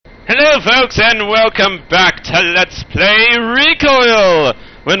Hello folks and welcome back to Let's Play Recoil!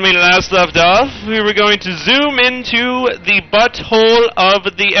 When we last left off, we were going to zoom into the butthole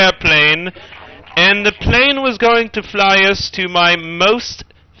of the airplane, and the plane was going to fly us to my most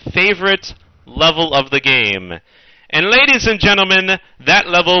favorite level of the game. And ladies and gentlemen, that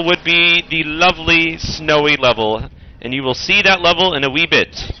level would be the lovely snowy level, and you will see that level in a wee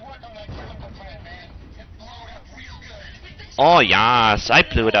bit. Oh yes, I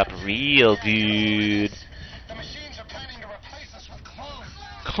blew it up real good.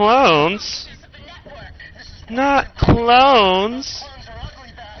 Clones? Not clones.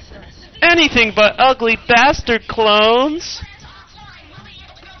 Anything but ugly bastard clones.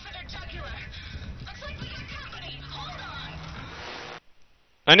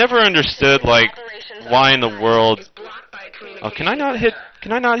 I never understood, like, why in the world... Oh, can I not hit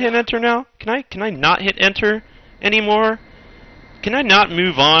enter now? Can I not hit enter anymore? Can I not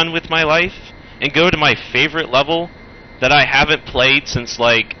move on with my life and go to my favorite level that I haven't played since,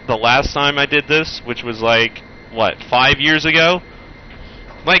 like, the last time I did this, which was, like, what, 5 years ago?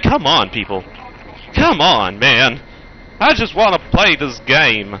 Like, come on, people. Come on, man. I just want to play this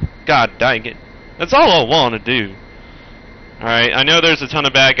game. God dang it. That's all I want to do. Alright, I know there's a ton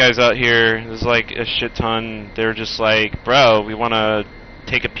of bad guys out here. There's, like, a shit ton. They're just like, bro, we want to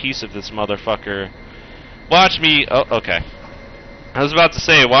take a piece of this motherfucker. Watch me... Oh, okay. I was about to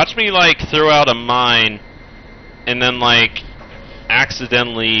say, watch me, like, throw out a mine and then, like,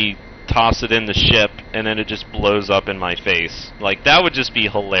 accidentally toss it in the ship and then it just blows up in my face. Like, that would just be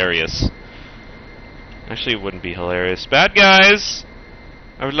hilarious. Actually, it wouldn't be hilarious. Bad guys!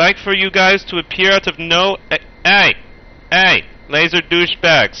 I would like for you guys to appear out of no... Hey! Hey! Laser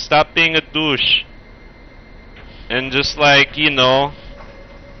douchebag, stop being a douche. And just, like, you know...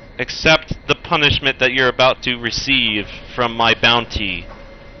 accept the punishment that you're about to receive from my bounty.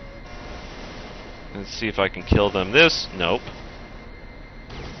 Let's see if I can kill them. This? Nope.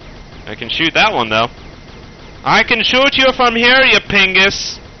 I can shoot that one, though. I can shoot you from here, you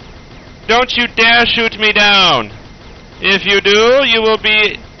pingus! Don't you dare shoot me down! If you do, you will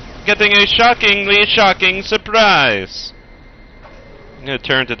be getting a shockingly shocking surprise. I'm gonna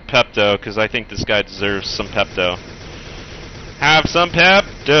turn to the Pepto, because I think this guy deserves some Pepto. Have some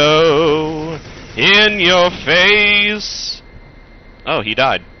Pepto in your face. Oh, he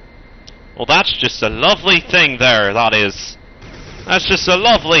died. Well, that's just a lovely thing there, that is. That's just a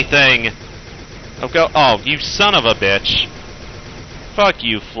lovely thing. Oh, you son of a bitch. Fuck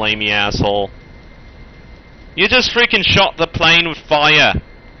you, flamey asshole. You just freaking shot the plane with fire.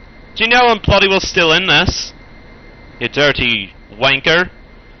 Do you know I'm bloody well still in this? You dirty wanker.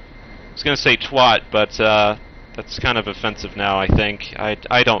 I was gonna say twat, but, that's kind of offensive now, I think.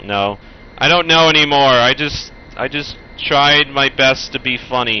 I don't know. I don't know anymore. I just tried my best to be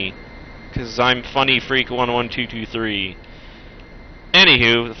funny. Because I'm Funny Freak 11223.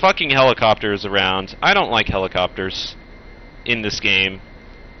 Anywho, the fucking helicopter is around. I don't like helicopters in this game.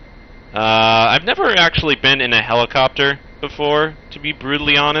 I've never actually been in a helicopter before, to be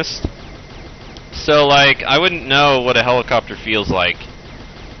brutally honest. So, like, I wouldn't know what a helicopter feels like.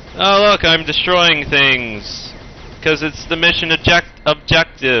 Oh, look, I'm destroying things. Because it's the mission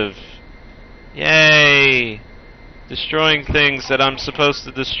objective. Yay! Destroying things that I'm supposed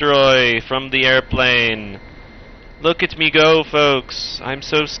to destroy from the airplane. Look at me go, folks. I'm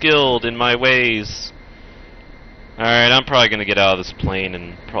so skilled in my ways. Alright, I'm probably gonna get out of this plane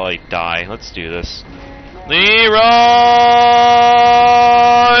and probably die. Let's do this. Leroy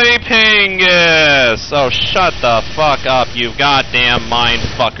Pingus! Oh, shut the fuck up, you goddamn mind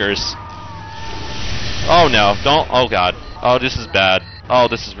fuckers. Oh no, don't, oh god. Oh, this is bad. Oh,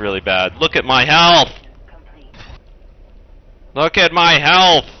 this is really bad. Look at my health! Look at my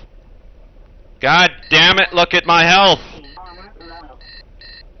health! God damn it, look at my health!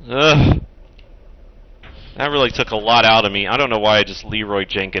 Ugh. That really took a lot out of me. I don't know why I just Leroy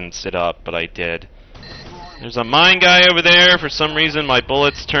Jenkins it up, but I did. There's a mine guy over there. For some reason, my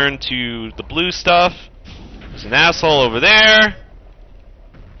bullets turned to the blue stuff. There's an asshole over there.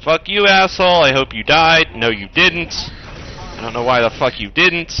 Fuck you, asshole. I hope you died. No, you didn't. I don't know why the fuck you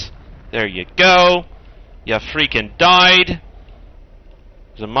didn't. There you go. You freaking died.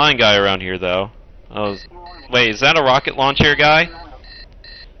 There's a mine guy around here, though. Oh, wait, is that a rocket launcher guy?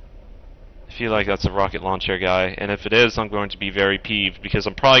 I feel like that's a rocket launcher guy, and if it is, I'm going to be very peeved, because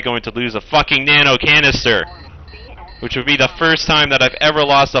I'm probably going to lose a fucking nano canister. Which would be the first time that I've ever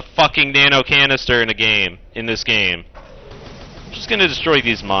lost a fucking nano canister in a game, in this game. I'm just gonna destroy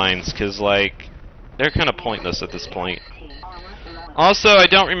these mines, because, like, they're kind of pointless at this point. Also, I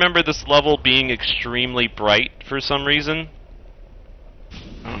don't remember this level being extremely bright for some reason.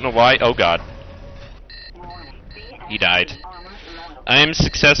 I don't don't know why. Oh god. He died. I am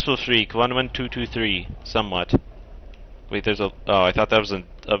successful freak. 11223. Somewhat. Wait, there's a... Oh, I thought that was a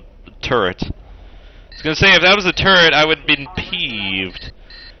turret. I was gonna say, if that was a turret, I would have been peeved.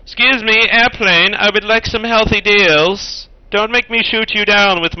 Excuse me, airplane, I would like some healthy deals. Don't make me shoot you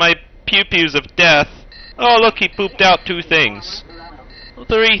down with my pew-pews of death. Oh, look, he pooped out 2 things.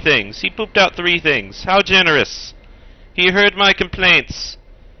 3 things. He pooped out 3 things. How generous. He heard my complaints.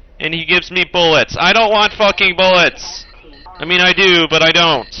 And he gives me bullets. I don't want fucking bullets. I mean, I do, but I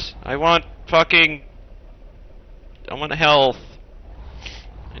don't. I want fucking... I want health.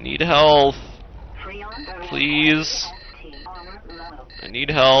 I need health. Please. I need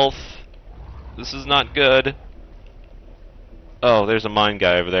health. This is not good. Oh, there's a mine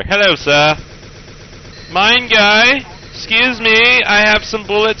guy over there. Hello, sir. Mine guy. Excuse me. I have some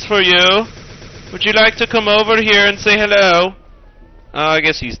bullets for you. Would you like to come over here and say hello? Oh, I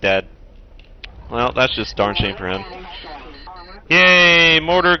guess he's dead. Well, that's just darn shame for him. Yay,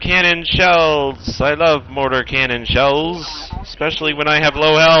 mortar cannon shells. I love mortar cannon shells. Especially when I have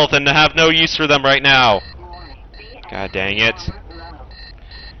low health and have no use for them right now. God dang it.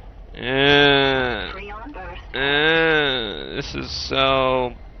 This is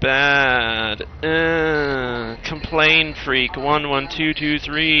so bad. Complain freak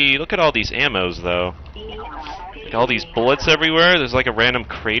 11223. Look at all these ammos though. Like all these bullets everywhere. There's like a random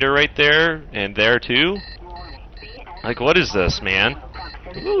crater right there and there too. Like what is this, man?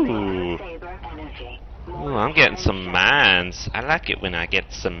 Ooh. Ooh, I'm getting some mines. I like it when I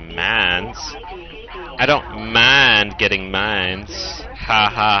get some mines. I don't mind getting mines. Ha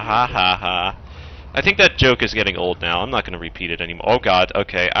ha ha ha ha. I think that joke is getting old now. I'm not going to repeat it anymore. Oh god,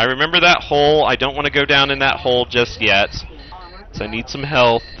 okay. I remember that hole. I don't want to go down in that hole just yet. So I need some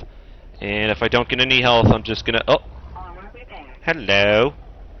health. And if I don't get any health, I'm just going to... Oh. Hello.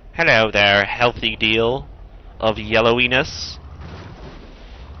 Hello there, healthy deal of yellowiness.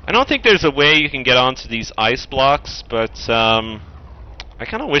 I don't think there's a way you can get onto these ice blocks, but I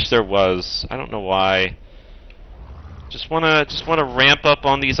kind of wish there was. I don't know why. Just wanna ramp up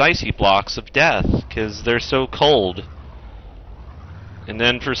on these icy blocks of death because they're so cold. And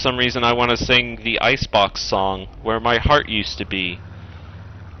then for some reason I want to sing the Icebox song, Where My Heart Used to Be.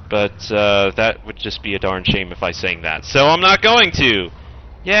 But that would just be a darn shame if I sang that. So I'm not going to.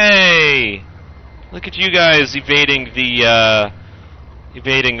 Yay! Look at you guys evading the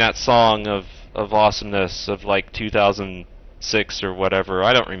evading that song of awesomeness of like 2006 or whatever.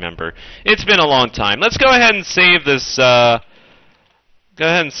 I don't remember. It's been a long time. Let's go ahead and save this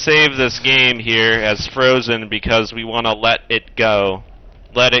game here as frozen because we want to let it go.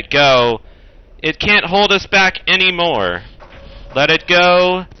 Let it go. It can't hold us back anymore. Let it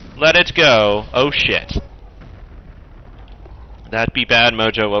go. Let it go. Oh shit. That'd be bad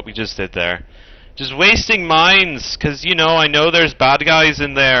mojo what we just did there. Just wasting mines, because, you know, I know there's bad guys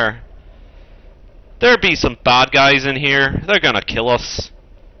in there. There'll be some bad guys in here. They're gonna kill us.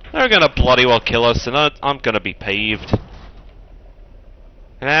 They're gonna bloody well kill us, and I'm gonna be peeved.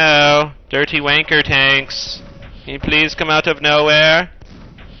 Hello? Dirty wanker tanks. Can you please come out of nowhere?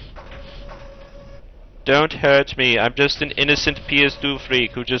 Don't hurt me. I'm just an innocent PS2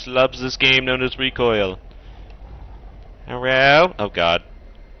 freak who just loves this game known as Recoil. Hello? Oh god.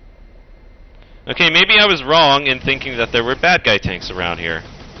 Okay, maybe I was wrong in thinking that there were bad guy tanks around here.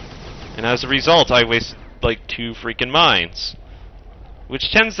 And as a result, I wasted, like, 2 freaking mines. Which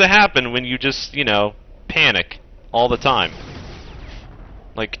tends to happen when you just, you know, panic all the time.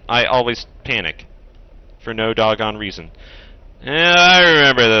 Like, I always panic. For no doggone reason. Yeah, I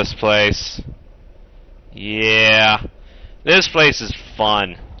remember this place. Yeah. This place is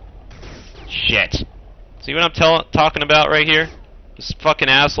fun. Shit. See what I'm talking about right here? These fucking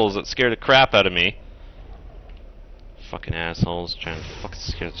assholes that scare the crap out of me. Fucking assholes trying to fucking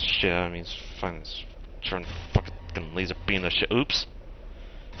scare the shit out of me. It's fucking trying to fucking laser beam the shit. Oops.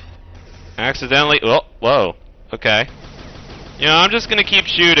 Accidentally. Oh, whoa. Okay. You know, I'm just gonna keep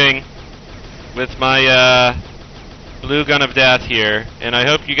shooting with my blue gun of death here, and I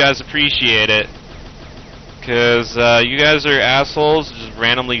hope you guys appreciate it. Cause you guys are assholes just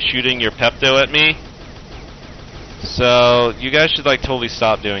randomly shooting your Pepto at me. So, you guys should, like, totally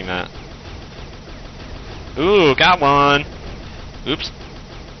stop doing that. Ooh, got one! Oops.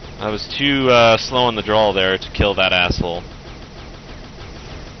 I was too slow on the draw there to kill that asshole.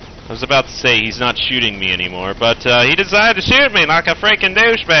 I was about to say he's not shooting me anymore, but he decided to shoot me like a freaking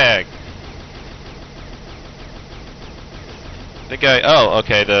douchebag! The guy... Oh,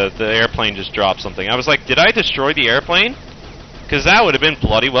 okay, the airplane just dropped something. I was like, did I destroy the airplane? Because that would have been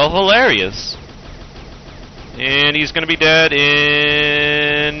bloody well hilarious. And he's gonna be dead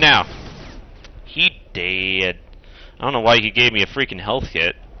in now. He dead. I don't know why he gave me a freaking health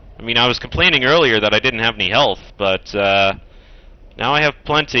kit. I mean, I was complaining earlier that I didn't have any health, but now I have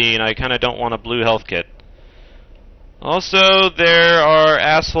plenty, and I kind of don't want a blue health kit. Also, there are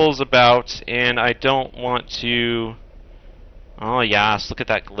assholes about, and I don't want to... Oh, yes, look at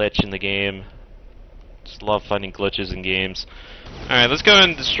that glitch in the game. Just love finding glitches in games. Alright, let's go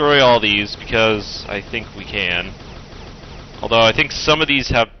and destroy all these, because I think we can. Although, I think some of these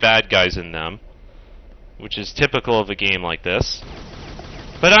have bad guys in them, which is typical of a game like this.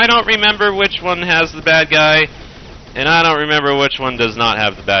 But I don't remember which one has the bad guy, and I don't remember which one does not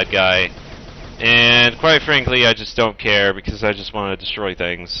have the bad guy. And quite frankly, I just don't care, because I just want to destroy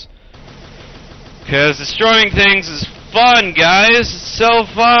things. Because destroying things is fun, guys! It's so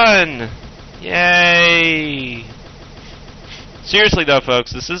fun! Yay! Seriously though,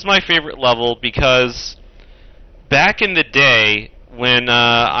 folks, this is my favorite level because back in the day when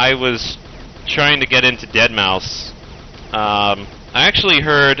I was trying to get into Deadmau5, I actually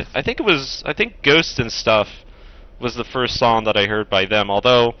heard, I think Ghost and Stuff was the first song that I heard by them,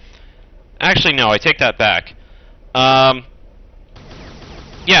 although, actually no, I take that back. Yeah,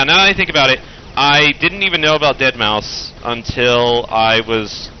 now that I think about it, I didn't even know about Deadmau5 until I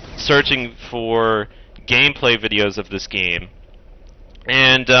was searching for gameplay videos of this game.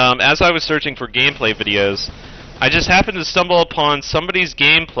 And as I was searching for gameplay videos, I just happened to stumble upon somebody's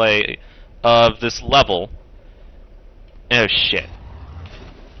gameplay of this level. Oh shit.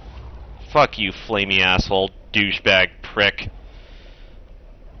 Fuck you, flamey asshole, douchebag prick.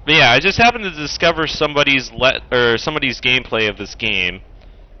 But yeah, I just happened to discover somebody's gameplay of this game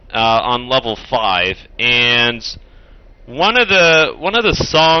on level 5, and one of the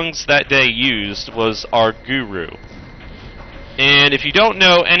songs that they used was Our Guru. And if you don't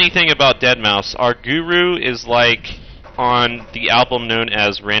know anything about Deadmau5, Our Guru is like on the album known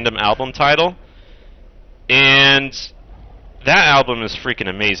as Random Album Title, and that album is freaking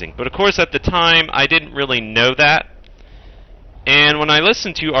amazing. But of course at the time I didn't really know that, and when I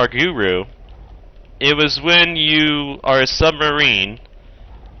listened to Our Guru, it was when you are a submarine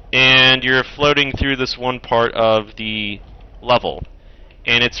and you're floating through this one part of the level,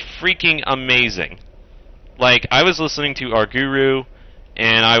 and it's freaking amazing. Like, I was listening to Our Guru,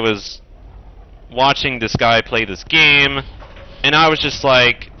 and I was watching this guy play this game, and I was just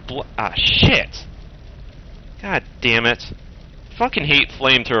like, shit. God damn it. Fucking hate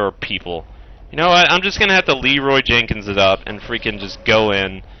flamethrower people. You know what, I'm just gonna have to Leroy Jenkins it up and freaking just go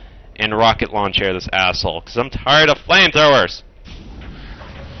in and rocket launcher this asshole, because I'm tired of flamethrowers.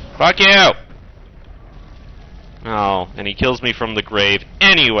 Fuck you! Oh, and he kills me from the grave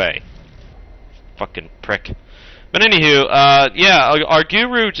anyway. Fucking prick. But anywho, yeah, Our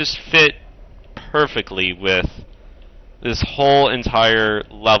Guru just fit perfectly with this whole entire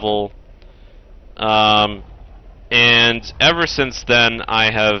level. And ever since then,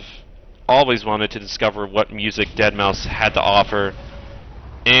 I have always wanted to discover what music Deadmau5 had to offer.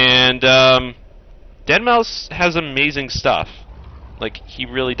 And Deadmau5 has amazing stuff. Like, he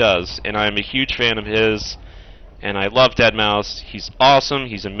really does. And I'm a huge fan of his. And I love Deadmau5. He's awesome.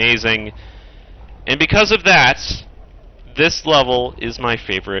 He's amazing. And because of that, this level is my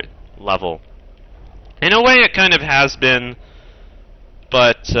favorite level. In a way, it kind of has been.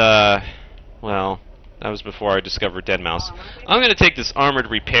 But, well, that was before I discovered Deadmau5. I'm going to take this armored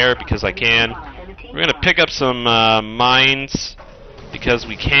repair because I can. We're going to pick up some mines because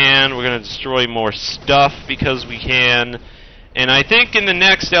we can. We're going to destroy more stuff because we can. And I think in the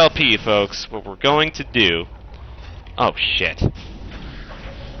next LP, folks, what we're going to do... Oh, shit.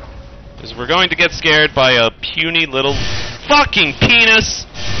 Is we're going to get scared by a puny little fucking penis!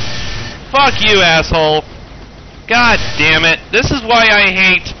 Fuck you, asshole! God damn it. This is why I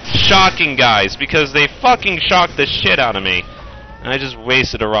hate shocking guys, because they fucking shock the shit out of me. And I just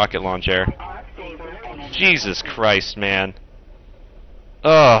wasted a rocket launcher. Jesus Christ, man.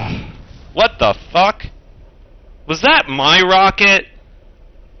 Ugh. What the fuck? Was that my rocket?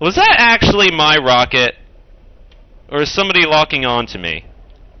 Was that actually my rocket? Or is somebody locking on to me?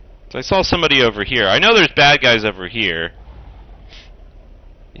 I saw somebody over here. I know there's bad guys over here.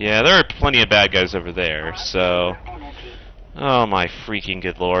 Yeah, there are plenty of bad guys over there, so... Oh my freaking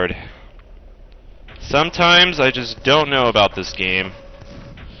good lord. Sometimes I just don't know about this game.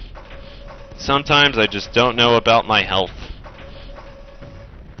 Sometimes I just don't know about my health.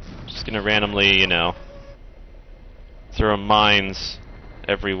 Just gonna randomly, you know, throw mines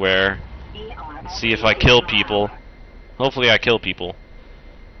everywhere and see if I kill people. Hopefully I kill people.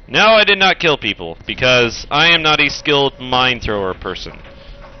 No, I did not kill people, because I am not a skilled mine thrower person.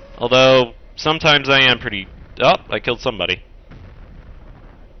 Although, sometimes I am pretty Oh, I killed somebody.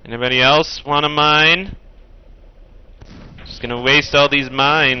 Anybody else want a mine? Just gonna waste all these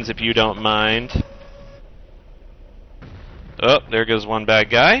mines if you don't mind. Oh, there goes one bad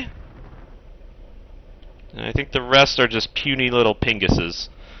guy. And I think the rest are just puny little pinguses.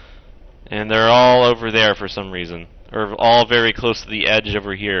 And they're all over there for some reason. Or all very close to the edge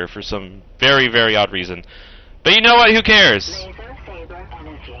over here for some very, very odd reason. But you know what? Who cares?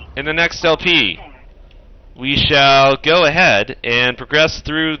 In the next LP, we shall go ahead and progress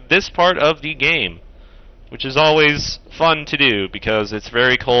through this part of the game, which is always fun to do because it's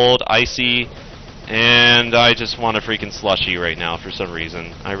very cold, icy, and I just want a freaking slushy right now for some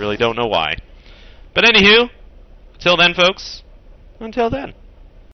reason. I really don't know why. But anywho, until then, folks, until then.